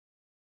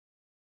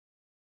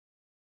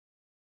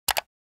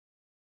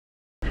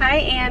Hi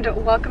and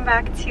welcome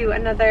back to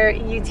another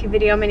YouTube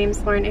video. My name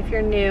is Lauren if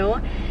you're new.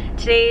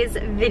 Today's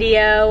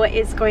video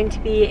is going to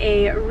be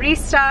a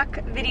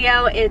restock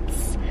video.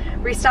 It's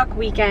restock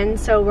weekend,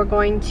 so we're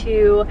going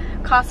to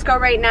Costco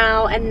right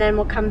now and then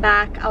we'll come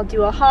back. I'll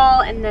do a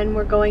haul and then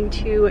we're going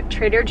to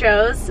Trader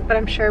Joe's, but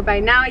I'm sure by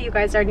now you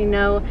guys already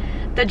know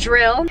the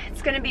drill.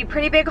 It's gonna be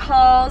pretty big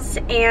hauls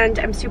and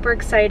I'm super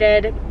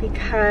excited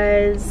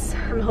because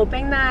I'm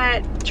hoping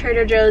that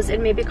Trader Joe's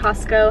and maybe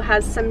Costco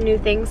has some new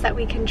things that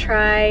we can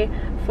try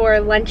for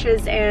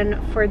lunches and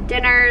for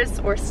dinners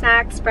or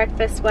snacks,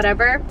 breakfast,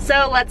 whatever.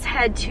 So let's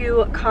head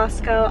to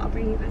Costco. I'll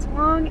bring you guys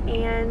along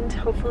and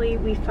hopefully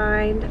we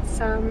find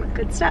some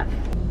good stuff.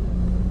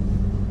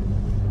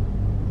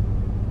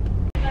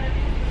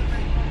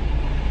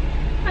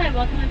 Hi,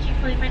 welcome to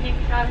Chick-fil-A. My name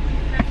is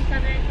Robinson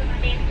 97. So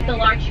my name is the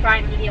large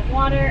fry, medium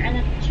water, and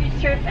then the cheese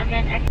strips, and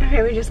then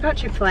Okay, we just got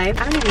Chick-fil-A. I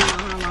don't even know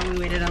how long we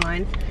waited in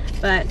line,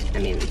 but I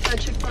mean, the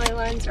Chick-fil-A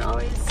lines are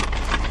always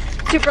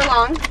super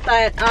long,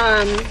 but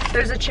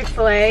there's a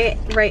Chick-fil-A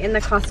right in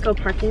the Costco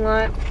parking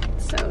lot,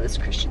 so it was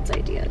Christian's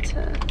idea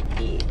to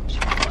eat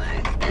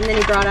Chick-fil-A. And then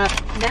he brought up,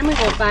 then we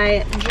won't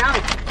buy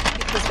junk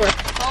because we're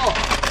full,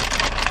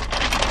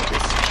 which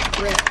is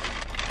true.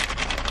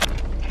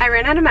 I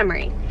ran out of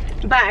memory,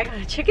 but I got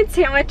a chicken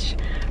sandwich,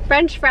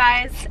 French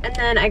fries, and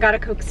then I got a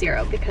Coke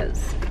Zero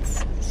because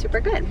it's super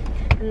good.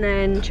 And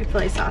then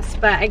Chick-fil-A sauce,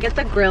 but I get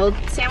the grilled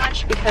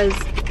sandwich because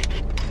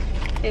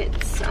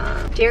it's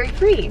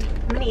dairy-free.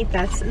 I'm gonna eat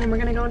this and then we're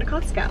gonna go into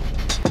Costco.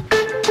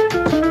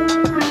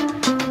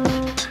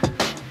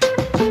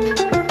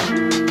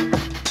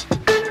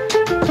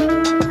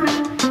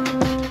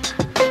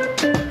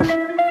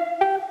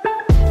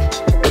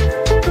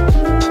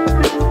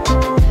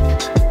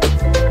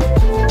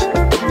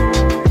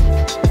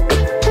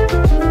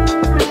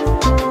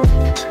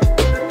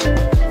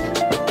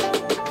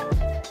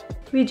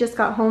 We just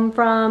got home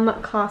from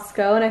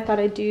Costco and I thought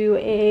I'd do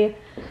a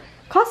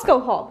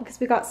Costco haul because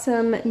we got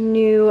some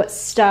new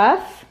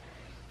stuff.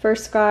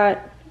 First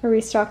got a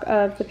restock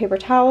of the paper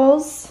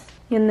towels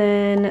and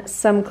then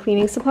some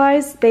cleaning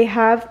supplies. They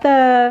have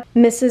the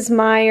Mrs.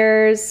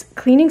 Meyer's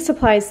cleaning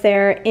supplies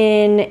there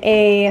in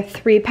a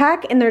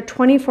 3-pack and they're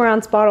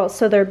 24-ounce bottles,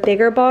 so they're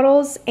bigger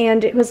bottles,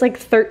 and it was like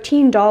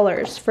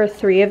 $13 for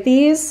 3 of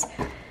these.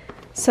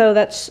 So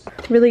that's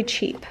really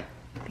cheap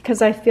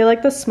because I feel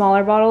like the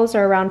smaller bottles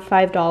are around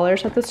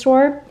 $5 at the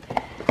store.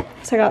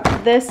 So I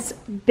got this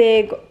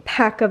big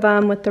pack of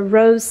them with the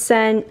rose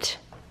scent.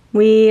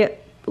 We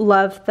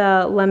love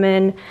the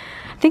lemon.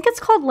 I think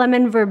it's called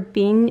lemon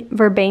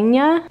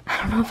verbena. I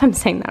don't know if I'm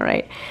saying that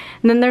right.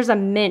 And then there's a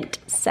mint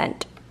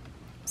scent.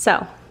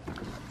 So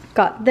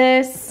got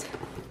this.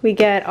 We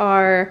get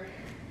our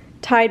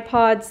Tide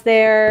Pods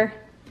there.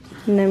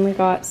 And then we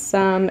got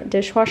some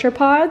dishwasher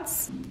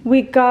pods.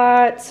 We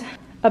got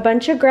a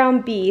bunch of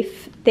ground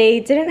beef. They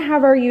didn't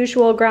have our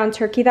usual ground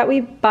turkey that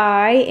we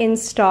buy in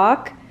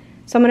stock.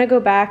 So I'm gonna go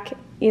back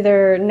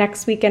either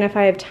next weekend if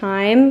I have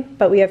time,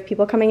 but we have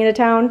people coming into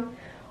town,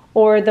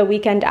 or the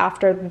weekend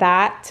after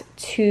that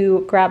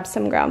to grab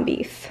some ground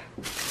beef.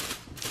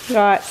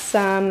 Got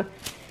some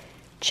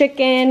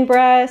chicken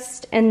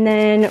breast, and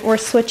then we're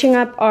switching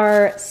up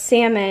our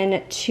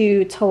salmon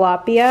to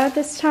tilapia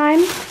this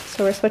time.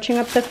 So we're switching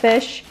up the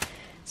fish.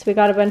 So we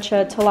got a bunch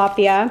of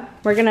tilapia.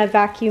 We're gonna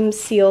vacuum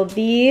seal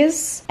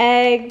these.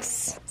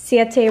 Eggs,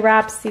 siete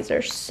wraps. These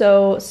are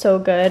so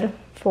good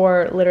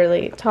for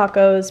literally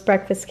tacos,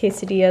 breakfast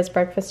quesadillas,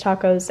 breakfast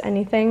tacos,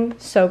 anything.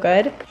 So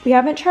good. We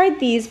haven't tried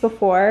these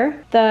before.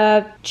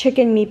 The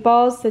chicken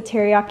meatballs, the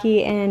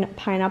teriyaki and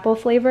pineapple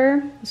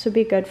flavor. This would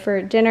be good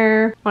for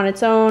dinner on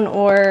its own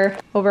or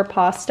over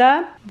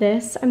pasta.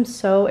 This I'm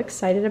so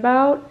excited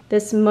about.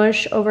 This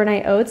mush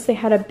overnight oats, they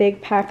had a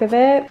big pack of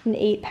it, an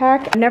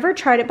 8-pack. I've never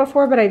tried it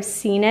before, but I've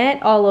seen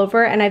it all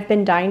over and I've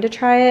been dying to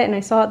try it, and I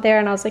saw it there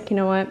and I was like, you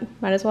know what,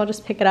 might as well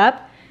just pick it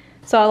up.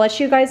 So I'll let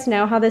you guys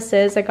know how this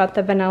is. I got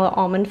the vanilla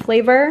almond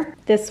flavor.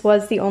 This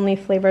was the only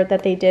flavor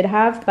that they did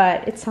have,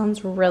 but it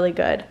sounds really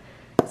good.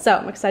 So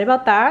I'm excited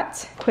about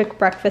that. Quick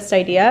breakfast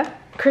idea.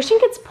 Christian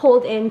gets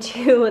pulled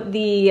into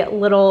the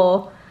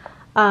little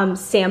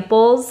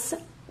samples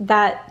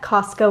that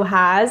Costco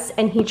has,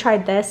 and he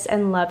tried this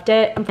and loved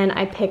it. And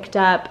I picked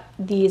up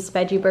these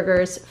veggie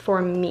burgers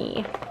for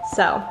me.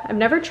 So I've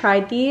never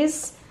tried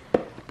these,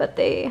 but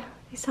they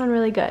sound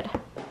really good.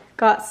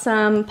 Got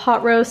some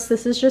pot roast.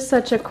 This is just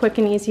such a quick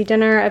and easy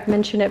dinner. I've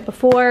mentioned it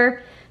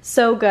before.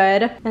 So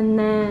good. And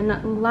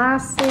then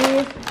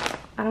lastly,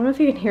 I don't know if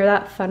you can hear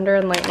that thunder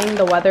and lightning.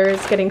 The weather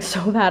is getting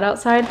so bad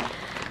outside.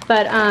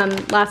 But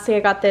lastly,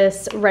 I got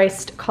this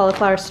riced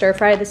cauliflower stir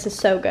fry. This is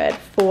so good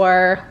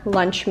for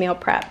lunch meal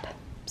prep.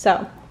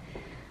 So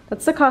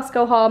that's the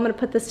Costco haul. I'm gonna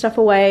put this stuff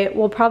away.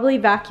 We'll probably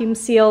vacuum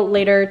seal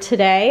later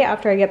today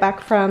after I get back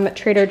from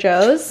Trader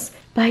Joe's.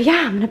 But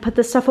yeah, I'm gonna put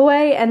this stuff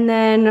away and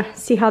then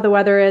see how the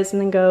weather is and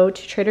then go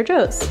to Trader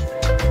Joe's.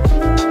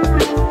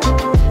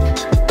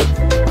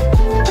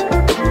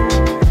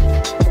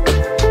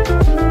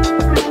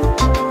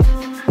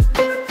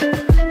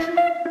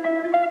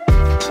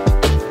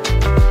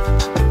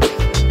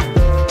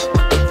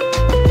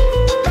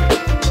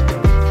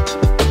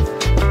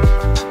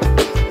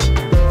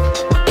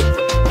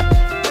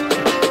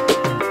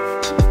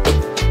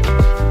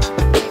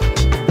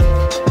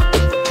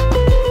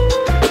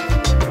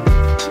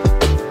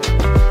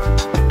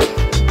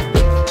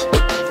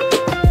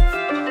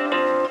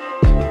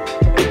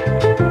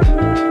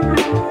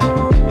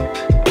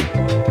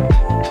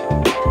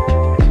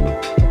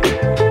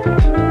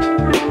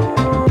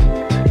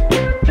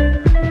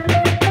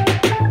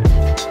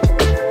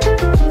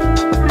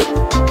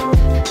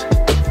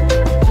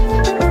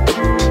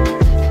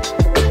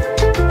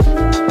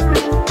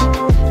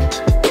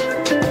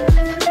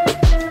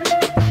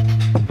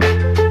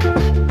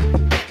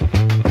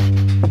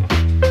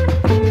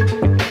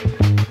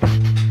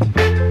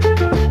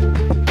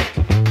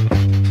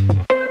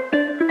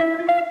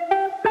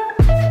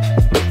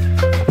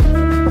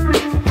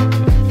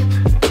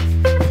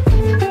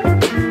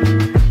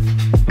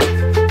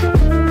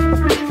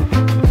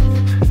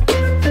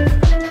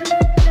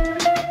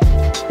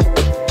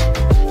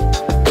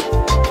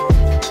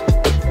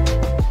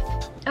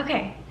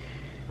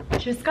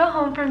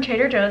 from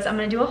Trader Joe's. I'm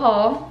gonna do a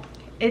haul.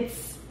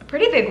 It's a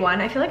pretty big one.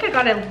 I feel like I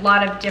got a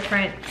lot of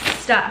different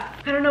stuff.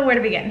 I don't know where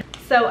to begin.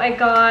 So I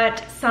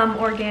got some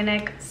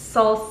organic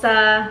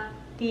salsa,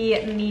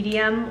 the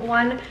medium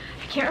one.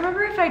 I can't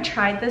remember if I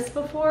tried this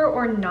before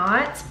or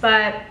not,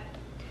 but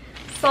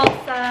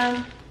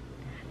salsa,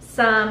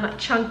 some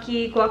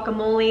chunky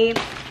guacamole.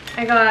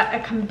 I got a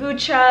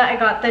kombucha. I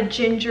got the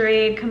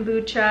gingerade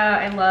kombucha.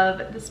 I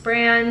love this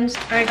brand.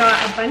 I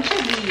got a bunch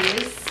of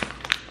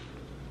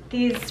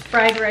these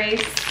fried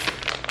rice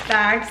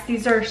bags.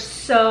 These are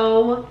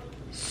so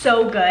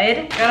good.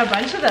 I got a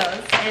bunch of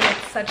those, and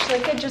it's such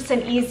like just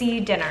an easy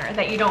dinner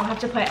that you don't have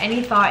to put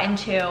any thought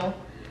into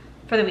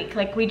for the week.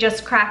 Like, we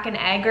just crack an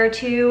egg or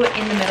two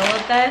in the middle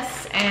of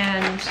this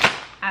and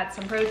add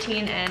some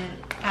protein, and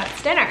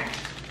that's dinner.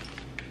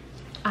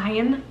 I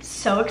am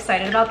so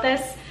excited about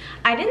this.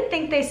 I didn't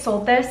think they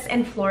sold this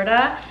in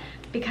Florida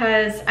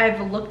because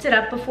I've looked it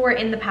up before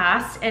in the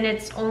past, and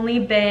it's only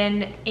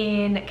been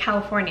in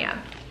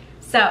California.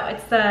 So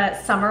it's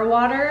the Summer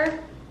Water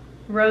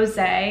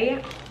Rosé.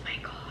 Oh my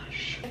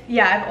gosh.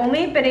 Yeah, I've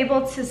only been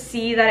able to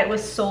see that it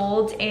was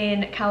sold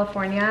in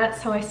California.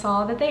 So I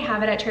saw that they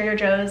have it at Trader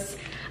Joe's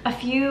a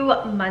few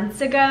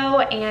months ago,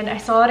 and I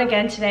saw it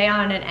again today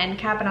on an end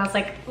cap, and I was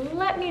like,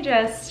 let me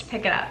just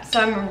pick it up. So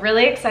I'm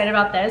really excited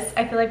about this.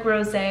 I feel like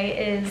rosé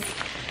is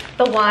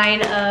the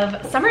wine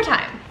of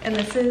summertime, and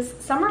this is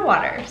summer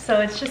water,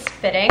 so it's just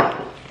fitting.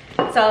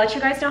 So I'll let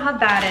you guys know how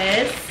that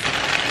is.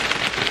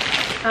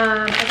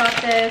 I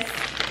got this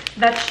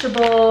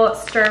vegetable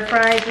stir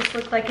fry. This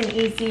looked like an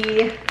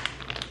easy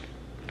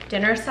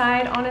dinner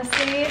side,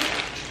 honestly.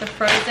 The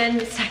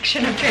frozen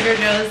section of Trader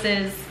Joe's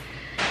is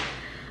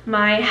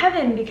my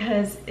heaven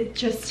because it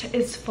just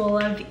is full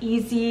of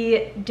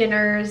easy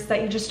dinners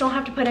that you just don't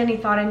have to put any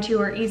thought into,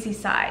 or easy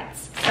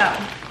sides. So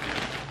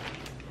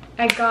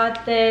I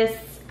got this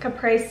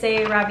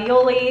caprese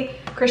ravioli.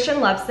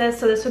 Christian loves this,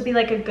 so this would be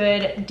like a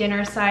good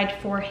dinner side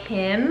for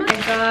him. I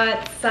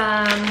got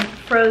some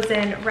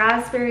frozen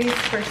raspberries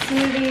for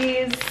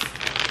smoothies,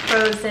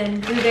 frozen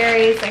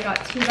blueberries. I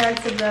got 2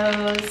 bags of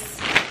those.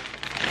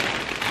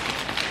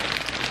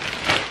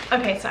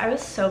 Okay, so I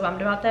was so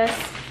bummed about this.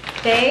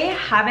 They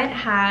haven't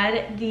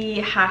had the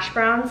hash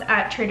browns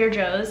at Trader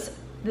Joe's.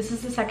 This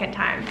is the second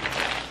time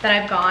that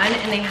I've gone,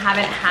 and they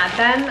haven't had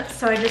them.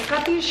 So I just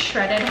got these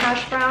shredded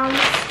hash browns,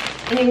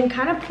 and you can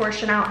kind of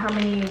portion out how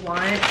many you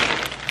want.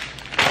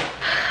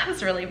 I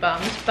was really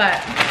bummed,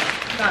 but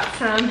got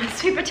some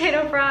sweet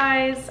potato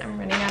fries. I'm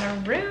running out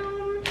of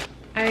room.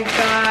 I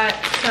got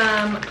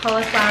some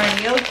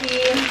cauliflower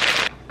gnocchi.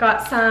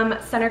 Got some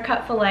center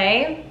cut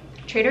filet.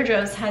 Trader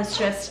Joe's has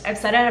just, I've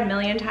said it a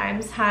million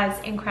times, has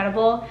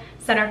incredible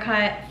center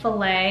cut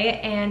filet,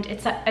 and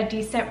it's a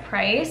decent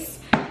price.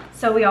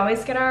 So we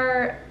always get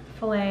our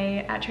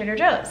filet at Trader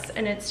Joe's,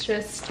 and it's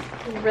just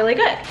really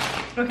good.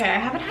 Okay, I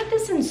haven't had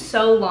this in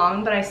so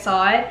long, but I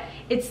saw it.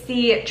 It's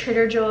the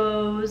Trader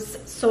Joe's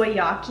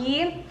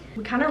soyaki.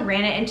 We kind of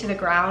ran it into the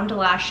ground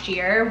last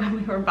year when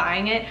we were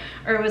buying it,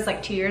 or it was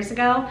like 2 years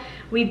ago.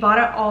 We bought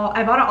it all,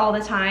 I bought it all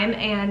the time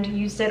and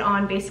used it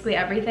on basically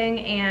everything,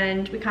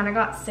 and we kind of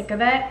got sick of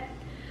it.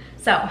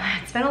 So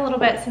it's been a little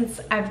bit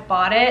since I've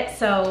bought it,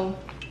 so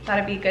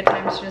that'd be a good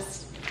time to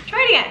just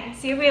try it again,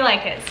 see if we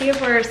like it, see if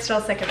we're still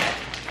sick of it.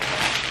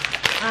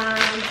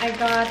 I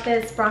got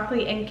this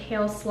broccoli and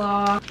kale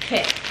slaw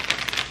kit.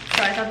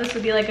 So I thought this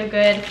would be like a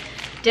good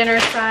dinner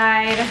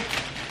side.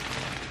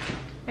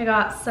 I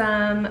got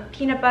some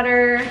peanut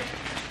butter,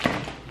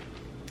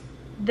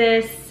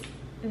 this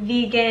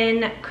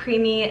vegan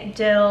creamy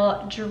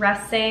dill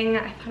dressing.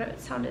 I thought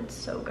it sounded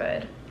so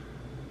good.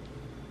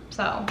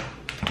 So,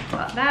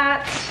 got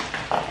that.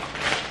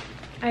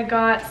 I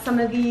got some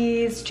of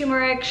these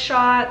turmeric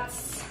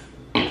shots.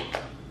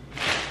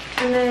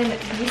 And then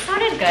these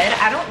sounded good.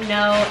 I don't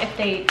know if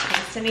they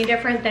taste any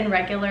different than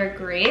regular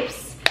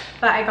grapes,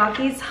 but I got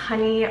these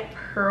honey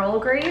pearl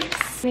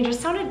grapes. They just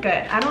sounded good.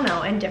 I don't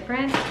know, and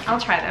different. I'll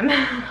try them.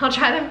 I'll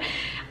try them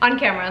on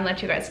camera and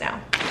let you guys know.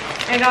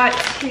 I got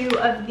 2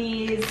 of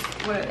these,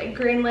 what are they,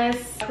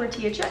 grainless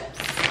tortilla chips.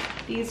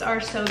 These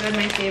are so good,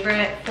 my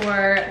favorite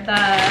for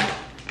the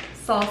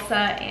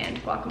salsa and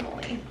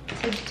guacamole.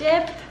 So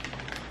dip.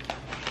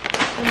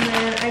 And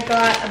then I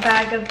got a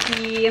bag of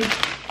the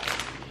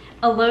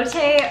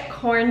elote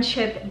corn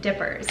chip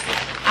dippers.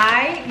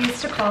 I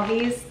used to call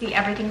these the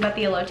everything but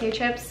the elote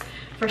chips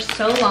for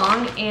so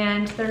long,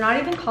 and they're not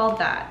even called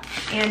that.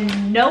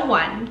 And no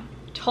one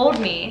told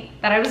me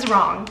that I was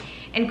wrong.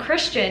 And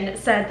Christian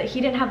said that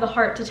he didn't have the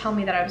heart to tell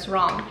me that I was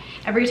wrong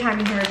every time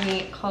he heard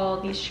me call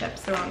these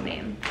chips the wrong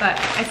name. But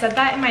I said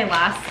that in my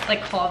last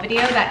haul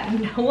video, that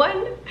no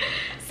one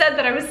said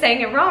that I was saying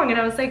it wrong. And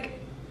I was like,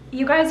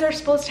 you guys are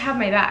supposed to have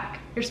my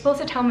back. You're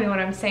supposed to tell me when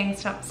I'm saying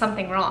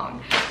something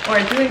wrong or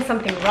doing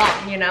something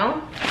wrong, you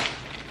know?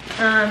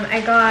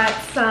 I got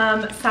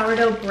some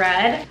sourdough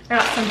bread. I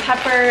got some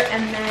pepper,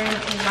 and then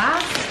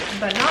last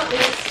but not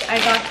least, I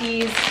got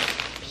these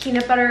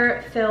peanut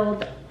butter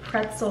filled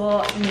pretzel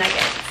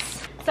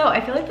nuggets. So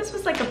I feel like this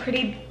was like a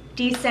pretty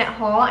decent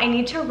haul. I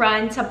need to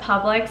run to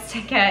Publix to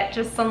get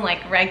just some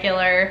like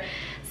regular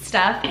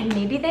stuff, and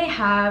maybe they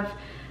have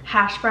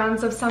hash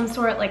browns of some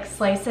sort, like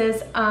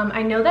slices.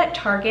 I know that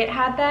Target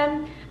had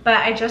them, but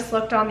I just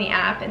looked on the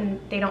app and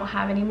they don't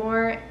have any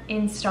more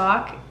in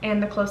stock,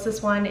 and the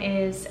closest one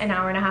is an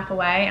hour and a half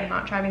away. I'm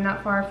not driving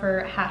that far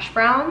for hash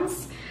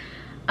browns.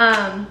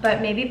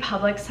 But maybe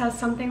Publix has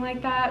something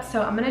like that,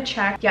 so I'm gonna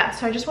check. Yeah,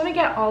 so I just want to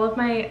get all of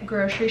my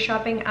grocery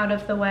shopping out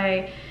of the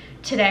way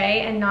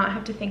today and not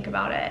have to think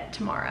about it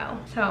tomorrow.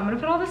 So I'm gonna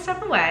put all this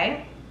stuff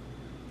away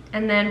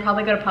and then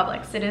probably go to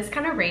Publix. It is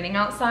kind of raining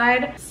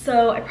outside,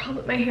 so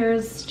my hair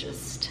is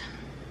just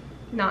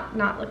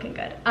not looking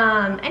good.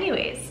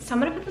 Anyways, so I'm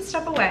gonna put this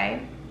stuff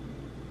away,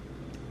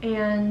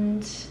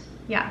 and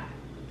yeah,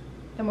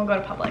 then we'll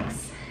go to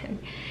Publix and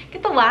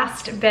get the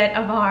last bit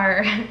of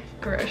our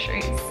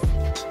groceries.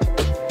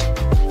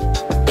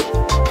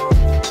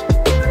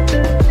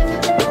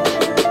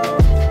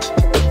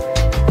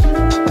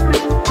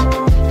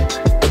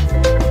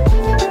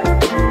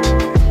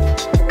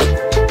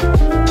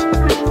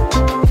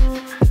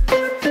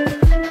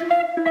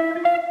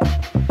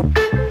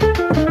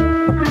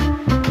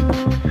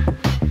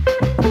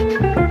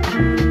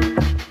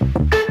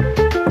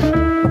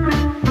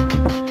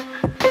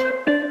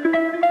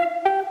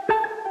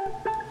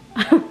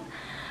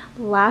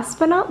 Last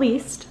but not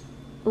least,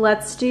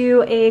 let's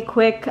do a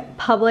quick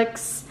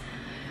Publix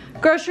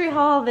grocery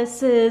haul.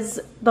 This is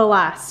the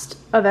last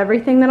of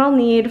everything that I'll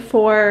need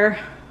for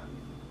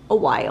a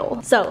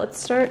while. So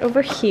let's start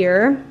over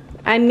here.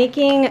 I'm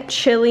making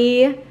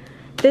chili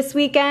this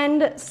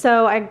weekend,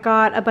 so I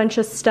got a bunch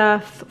of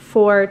stuff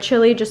for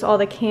chili, just all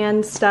the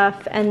canned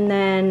stuff, and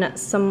then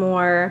some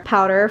more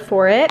powder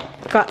for it.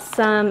 Got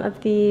some of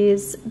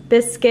these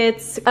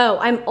biscuits. Oh,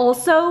 I'm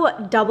also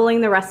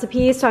doubling the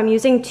recipe, so I'm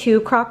using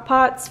 2 crock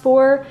pots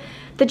for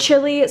the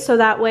chili, so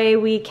that way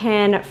we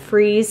can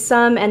freeze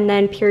some and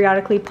then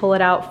periodically pull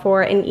it out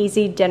for an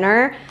easy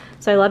dinner.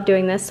 So I love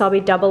doing this, so I'll be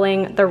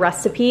doubling the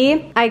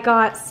recipe. I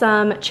got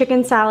some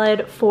chicken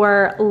salad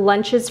for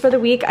lunches for the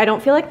week. I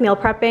don't feel like meal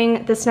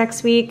prepping this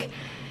next week.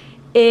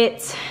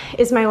 It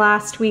is my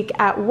last week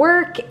at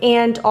work,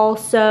 and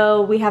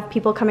also we have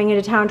people coming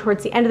into town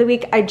towards the end of the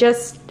week. I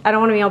don't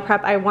want to meal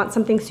prep. I want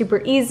something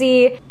super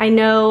easy. I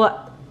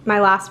know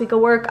my last week of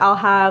work, I'll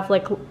have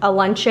like a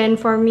luncheon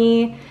for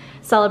me,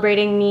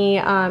 celebrating me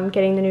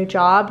getting the new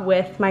job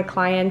with my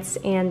clients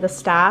and the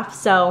staff.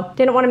 So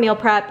didn't want to meal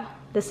prep.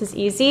 This is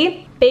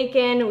easy.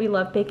 Bacon, we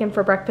love bacon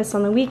for breakfast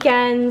on the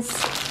weekends.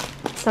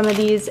 Some of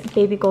these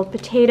baby gold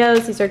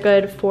potatoes, these are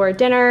good for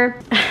dinner.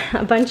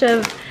 A bunch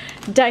of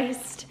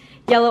diced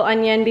yellow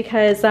onion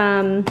because,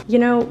 you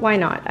know, why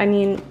not? I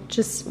mean,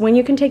 just when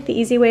you can take the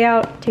easy way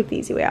out, take the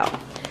easy way out.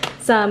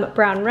 Some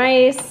brown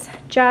rice,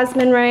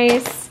 jasmine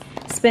rice,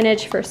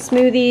 spinach for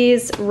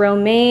smoothies,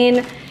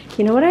 romaine.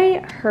 You know what I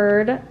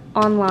heard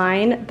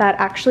online that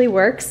actually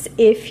works?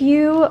 If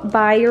you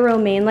buy your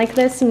romaine like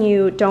this and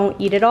you don't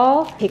eat it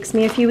all, it takes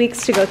me a few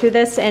weeks to go through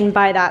this, and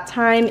by that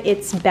time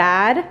it's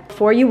bad.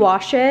 Before you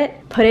wash it,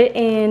 put it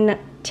in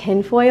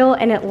tin foil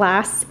and it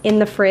lasts in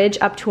the fridge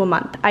up to a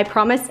month. I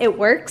promise it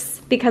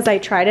works because I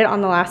tried it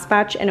on the last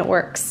batch and it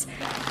works.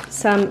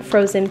 Some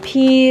frozen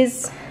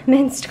peas,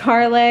 minced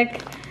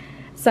garlic,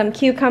 some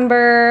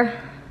cucumber,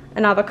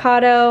 an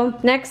avocado.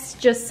 Next,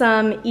 just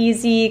some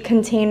easy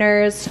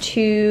containers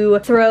to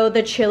throw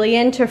the chili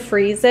in to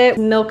freeze it.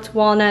 Milked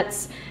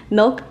walnuts,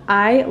 milk.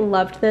 I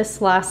loved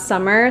this last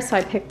summer, so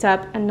I picked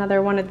up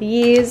another one of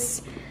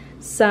these.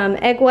 Some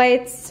egg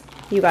whites.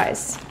 You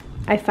guys,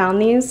 I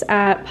found these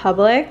at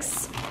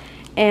Publix,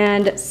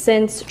 and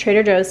since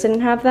Trader Joe's didn't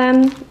have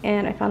them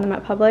and I found them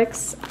at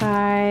Publix,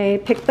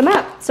 I picked them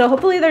up. So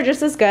hopefully they're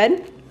just as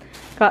good.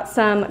 Got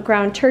some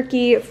ground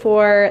turkey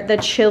for the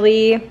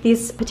chili.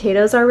 These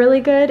potatoes are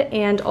really good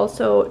and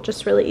also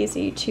just really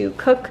easy to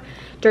cook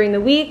during the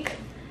week.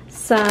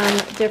 Some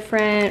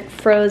different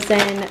frozen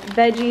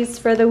veggies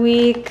for the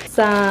week.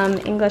 Some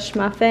English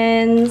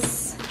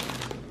muffins.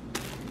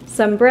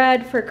 Some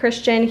bread for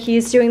Christian.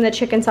 He's doing the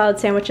chicken salad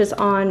sandwiches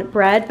on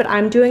bread, but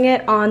I'm doing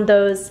it on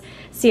those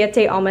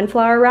siete almond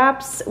flour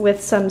wraps with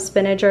some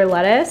spinach or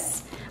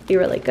lettuce. Be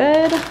really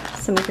good.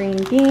 Some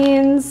green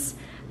beans,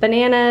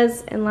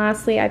 bananas, and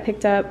lastly I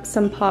picked up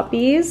some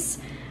poppies.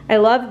 I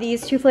love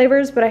these 2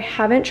 flavors, but I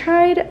haven't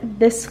tried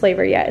this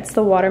flavor yet. It's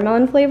the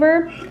watermelon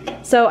flavor.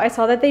 So I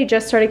saw that they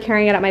just started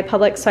carrying it at my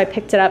Publix, so I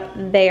picked it up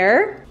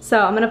there.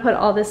 So I'm gonna put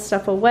all this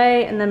stuff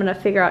away and then I'm gonna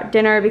figure out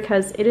dinner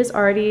because it is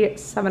already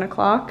 7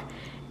 o'clock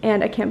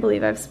and I can't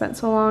believe I've spent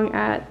so long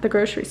at the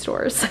grocery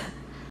stores.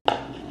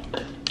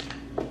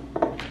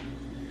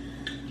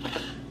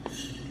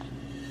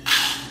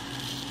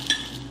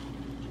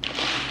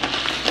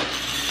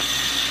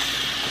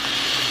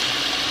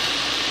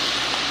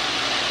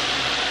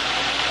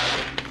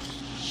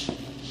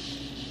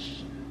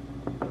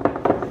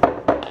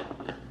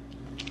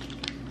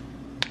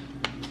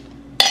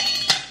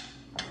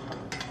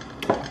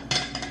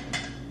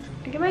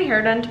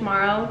 Hair done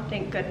tomorrow,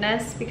 thank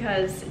goodness,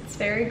 because it's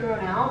very grown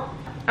out.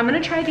 I'm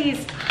gonna try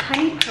these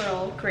honey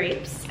pearl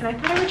grapes, and I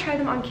thought I would try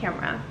them on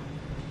camera.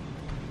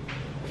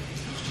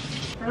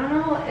 I don't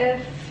know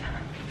if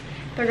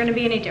they're gonna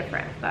be any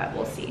different, but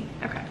we'll see.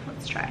 Okay,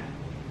 let's try.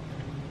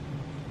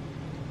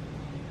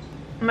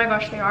 Oh my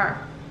gosh, they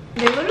are.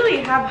 They literally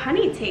have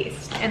honey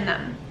taste in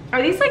them.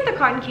 Are these like the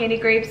cotton candy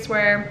grapes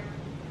where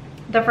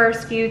the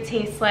first few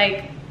taste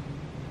like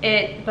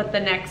it, but the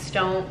next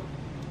don't?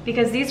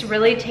 Because these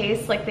really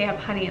taste like they have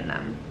honey in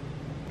them.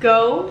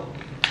 Go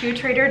to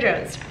Trader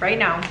Joe's right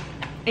now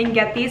and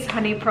get these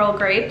honey pearl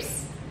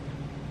grapes.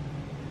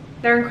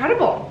 They're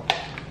incredible.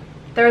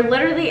 They're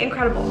literally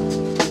incredible.